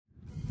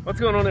What's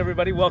going on,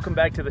 everybody? Welcome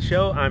back to the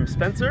show. I'm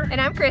Spencer.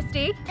 And I'm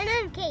Christy. And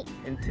I'm Kate.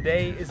 And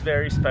today is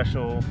very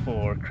special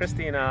for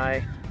Christy and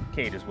I,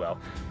 Kate as well.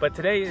 But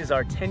today is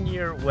our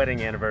 10-year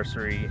wedding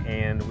anniversary,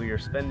 and we are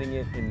spending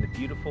it in the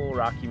beautiful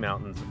Rocky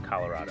Mountains of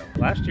Colorado.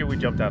 Last year we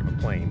jumped out of a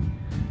plane.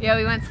 Yeah,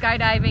 we went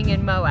skydiving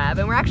in Moab,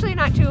 and we're actually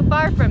not too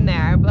far from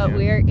there, but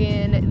we're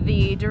in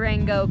the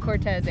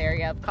Durango-Cortez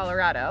area of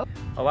Colorado.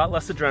 A lot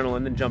less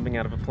adrenaline than jumping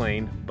out of a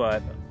plane,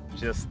 but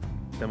just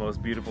the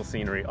most beautiful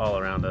scenery all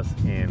around us,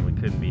 and we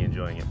couldn't be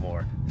enjoying it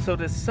more. So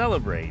to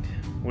celebrate,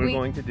 we're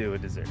going to do a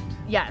dessert.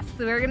 Yes,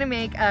 so we're gonna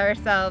make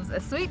ourselves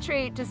a sweet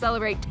treat to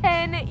celebrate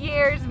 10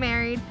 years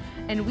married,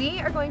 and we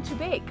are going to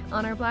bake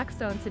on our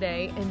Blackstone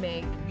today and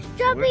make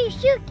strawberry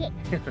shortcake.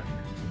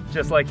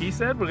 Just like he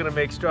said, we're gonna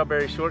make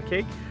strawberry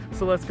shortcake.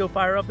 So let's go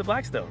fire up the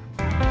Blackstone.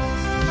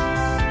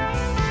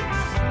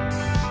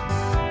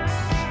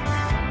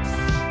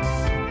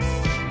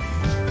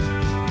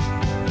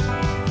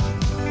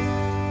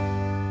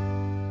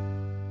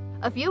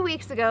 A few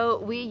weeks ago,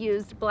 we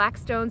used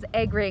Blackstone's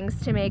egg rings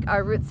to make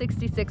our Route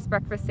 66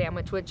 breakfast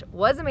sandwich, which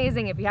was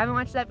amazing. If you haven't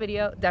watched that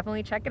video,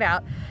 definitely check it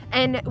out.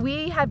 And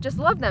we have just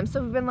loved them.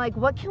 So we've been like,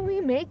 what can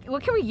we make?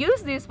 What can we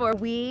use these for?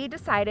 We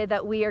decided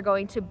that we are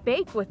going to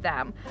bake with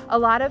them. A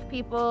lot of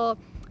people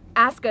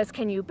ask us,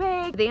 can you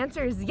bake? The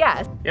answer is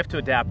yes. You have to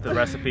adapt the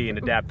recipe and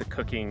adapt the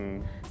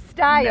cooking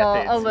style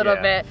methods, a little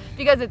bit,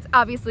 because it's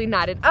obviously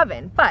not an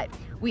oven, but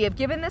we have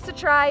given this a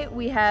try.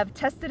 We have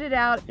tested it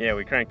out. Yeah,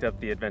 we cranked up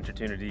the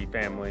Adventure-tunity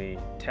family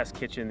test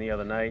kitchen the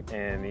other night,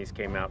 and these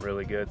came out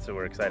really good, so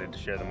we're excited to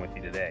share them with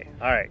you today.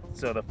 All right,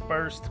 so the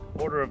first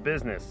order of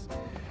business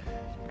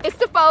is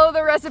to follow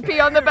the recipe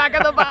on the back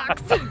of the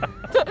box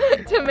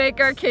to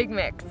make our cake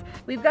mix.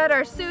 We've got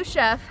our sous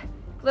chef,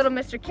 little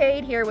Mr.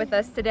 Cade, here with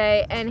us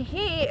today, and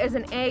he is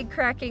an egg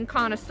cracking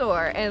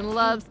connoisseur and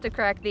loves to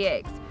crack the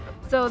eggs.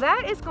 So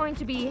that is going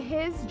to be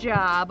his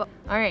job.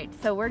 All right,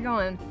 so we're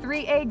going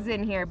 3 eggs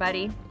in here,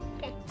 buddy.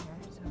 Okay.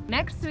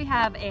 Next, we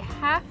have a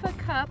 ½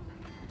 cup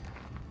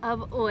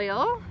of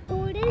oil.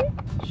 Oil?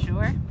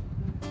 Sure,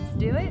 let's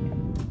do it.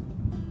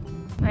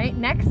 All right,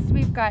 next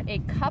we've got a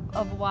cup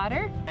of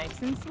water.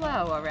 Nice and slow,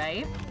 all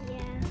right?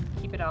 Yeah.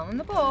 Keep it all in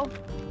the bowl.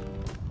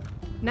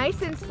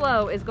 Nice and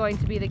slow is going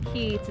to be the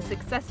key to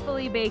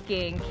successfully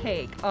baking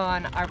cake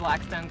on our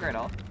Blackstone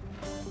Griddle.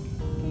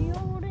 Can you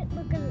hold it?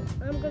 Because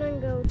I'm gonna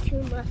go to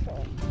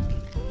muscle.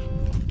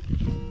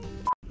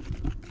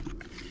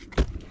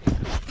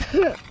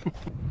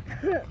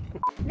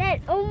 That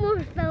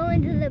almost fell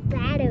into the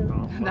batter.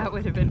 That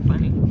would have been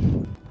funny.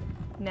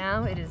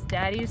 Now it is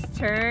Daddy's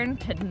turn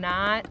to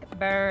not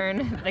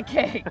burn the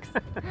cakes.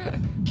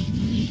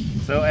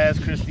 So as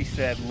Christy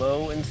said,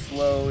 low and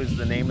slow is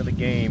the name of the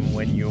game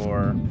when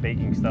you're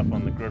baking stuff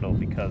on the griddle,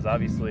 because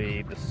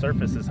obviously the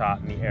surface is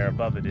hot and the air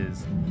above it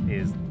is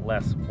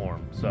less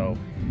warm. So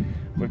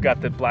we've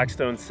got the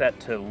Blackstone set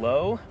to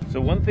low. So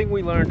one thing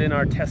we learned in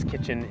our test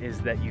kitchen is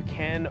that you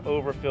can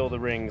overfill the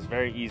rings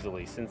very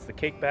easily. Since the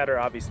cake batter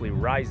obviously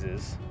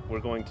rises, we're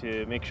going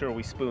to make sure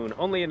we spoon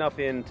only enough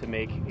in to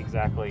make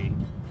exactly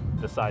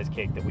the size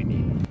cake that we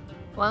need.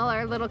 While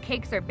our little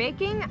cakes are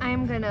baking,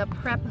 I'm gonna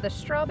prep the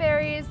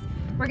strawberries.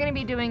 We're gonna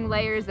be doing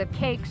layers of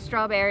cake,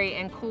 strawberry,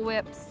 and Cool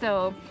Whip,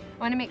 so I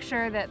wanna make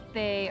sure that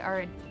they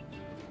are a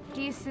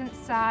decent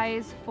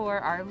size for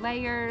our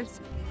layers.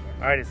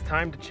 All right, it's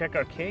time to check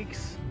our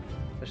cakes.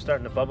 They're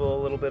starting to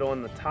bubble a little bit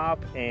on the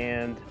top,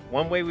 and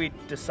one way we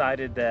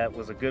decided that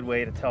was a good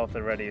way to tell if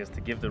they're ready is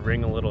to give the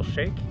ring a little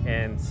shake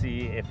and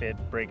see if it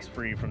breaks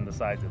free from the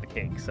sides of the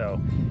cake.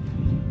 So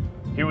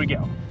here we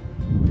go.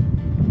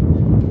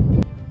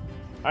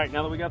 All right,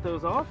 now that we got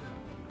those off,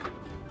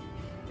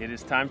 it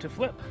is time to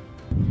flip.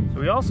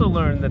 So we also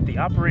learned that the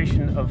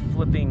operation of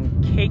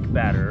flipping cake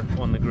batter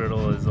on the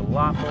griddle is a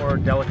lot more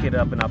delicate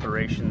of an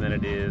operation than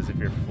it is if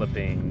you're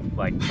flipping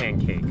like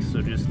pancakes.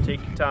 So just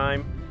take your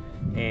time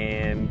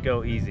and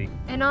go easy.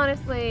 And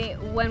honestly,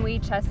 when we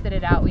tested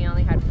it out, we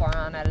only had 4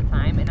 on at a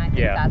time, and I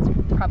think that's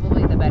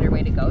probably the better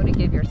way to go, to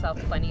give yourself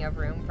plenty of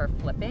room for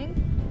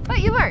flipping. But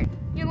you learn,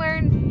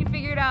 you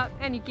figure it out,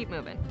 and you keep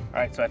moving. All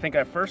right, so I think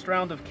our first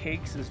round of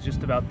cakes is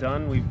just about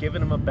done. We've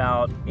given them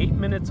about 8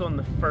 minutes on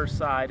the first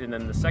side, and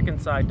then the second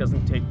side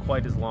doesn't take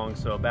quite as long,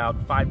 so about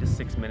 5 to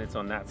 6 minutes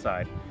on that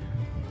side.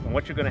 And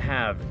what you're gonna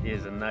have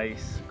is a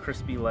nice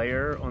crispy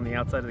layer on the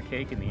outside of the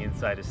cake, and the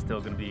inside is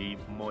still gonna be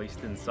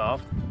moist and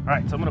soft. All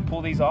right, so I'm gonna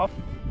pull these off.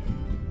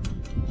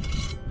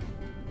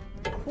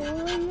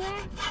 Cooling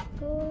there?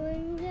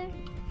 Cooling there?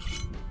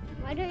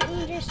 Why don't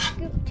you just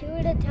scoop 2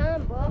 at a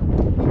time, bro?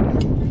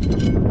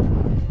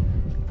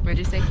 What'd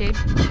you say, Kate?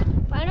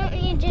 Why don't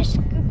you just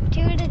scoop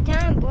 2 at a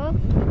time, bro?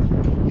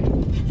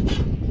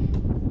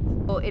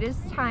 Well, it is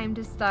time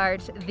to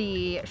start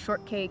the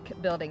shortcake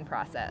building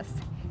process.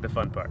 The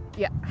fun part.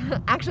 Yeah,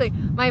 actually,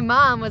 my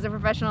mom was a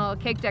professional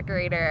cake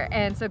decorator,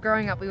 and so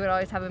growing up we would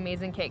always have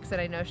amazing cakes, and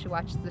I know she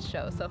watches the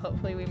show, so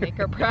hopefully we make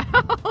her proud.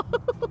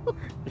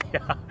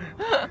 Yeah.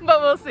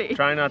 But we'll see.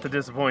 Try not to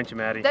disappoint you,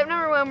 Maddie. Step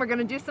number 1, we're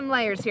gonna do some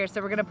layers here.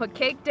 So we're gonna put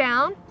cake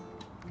down,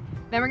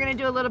 then we're gonna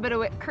do a little bit of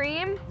whipped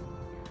cream,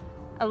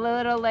 a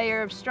little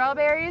layer of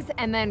strawberries,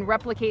 and then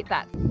replicate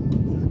that.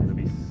 This is gonna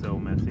be so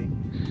messy.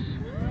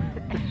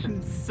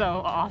 And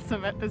so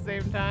awesome at the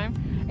same time.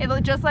 It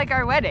looked just like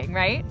our wedding,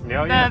 right?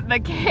 Yeah, The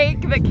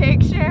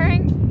cake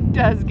sharing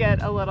does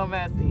get a little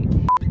messy.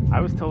 I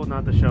was told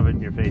not to shove it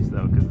in your face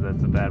though, because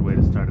that's a bad way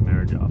to start a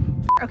marriage off.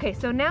 Okay,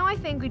 so now I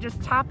think we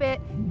just top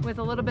it with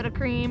a little bit of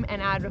cream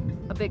and add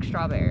a big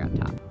strawberry on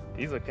top.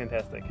 These look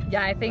fantastic.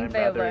 Yeah, I think I'm they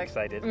rather look.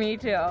 excited. Me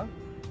too.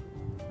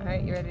 All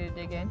right, you ready to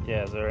dig in?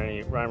 Yeah, is there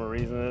any rhyme or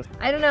reason to this?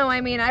 I don't know.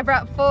 I mean, I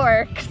brought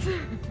forks.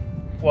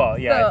 Well,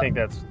 yeah, So- I think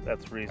that's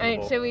reasonable.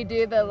 All right, should we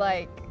do the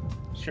like?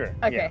 Sure.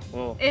 Okay. Yeah,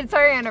 well, It's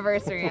our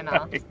anniversary and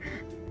all.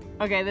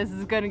 Okay, this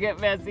is gonna get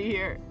messy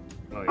here.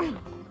 oh, yeah.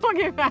 Look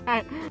at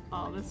that.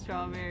 All the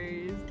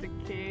strawberries, the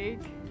cake,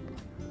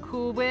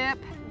 Cool Whip.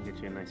 Get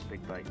you a nice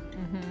big bite.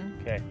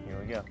 Mm-hmm. Okay, here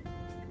we go.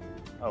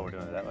 Oh, we're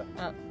doing it that way.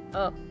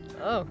 Oh.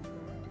 Oh,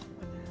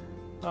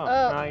 Oh,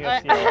 I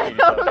guess, I yeah,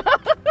 don't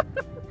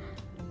know.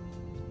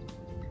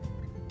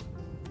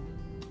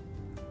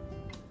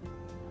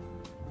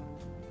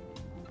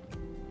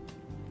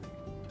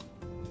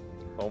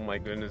 Oh my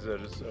goodness,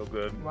 that is so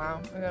good.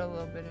 Wow, I got a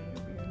little bit in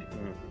your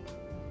beard.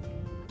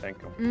 Thank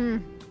you.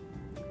 Mm.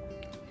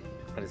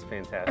 That is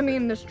fantastic. I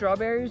mean, the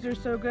strawberries are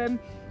so good.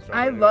 I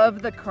Strawberry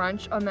love the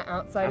crunch on the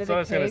outside That's of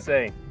what the I was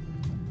cake.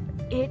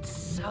 gonna say. It's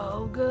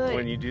so good.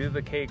 When you do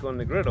the cake on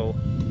the griddle,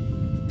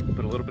 you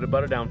put a little bit of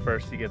butter down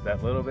first. You get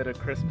that little bit of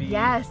crispy.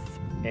 Yes.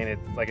 And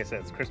it's, like I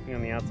said, it's crispy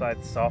on the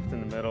outside, soft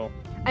in the middle.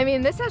 I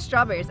mean, this has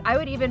strawberries. I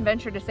would even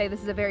venture to say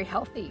this is a very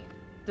healthy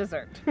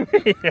dessert.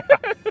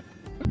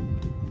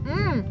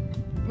 Yeah.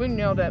 We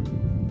nailed it.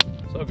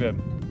 So good.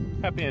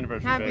 Happy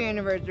anniversary, Happy babe.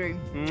 anniversary.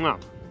 Mwah.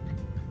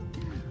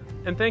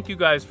 And thank you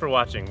guys for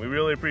watching. We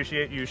really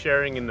appreciate you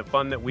sharing in the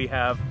fun that we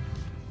have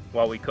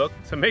while we cook.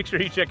 So make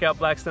sure you check out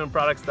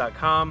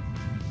blackstoneproducts.com.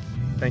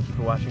 Thank you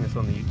for watching us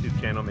on the YouTube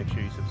channel. Make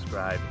sure you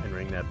subscribe and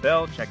ring that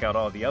bell. Check out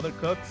all the other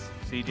cooks,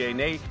 CJ,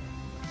 Nate.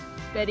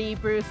 Betty,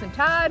 Bruce, and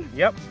Todd.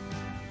 Yep.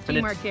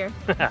 Teamwork here.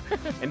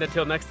 And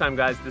until next time,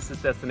 guys, this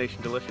is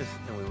Destination Delicious,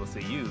 and we will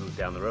see you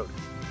down the road.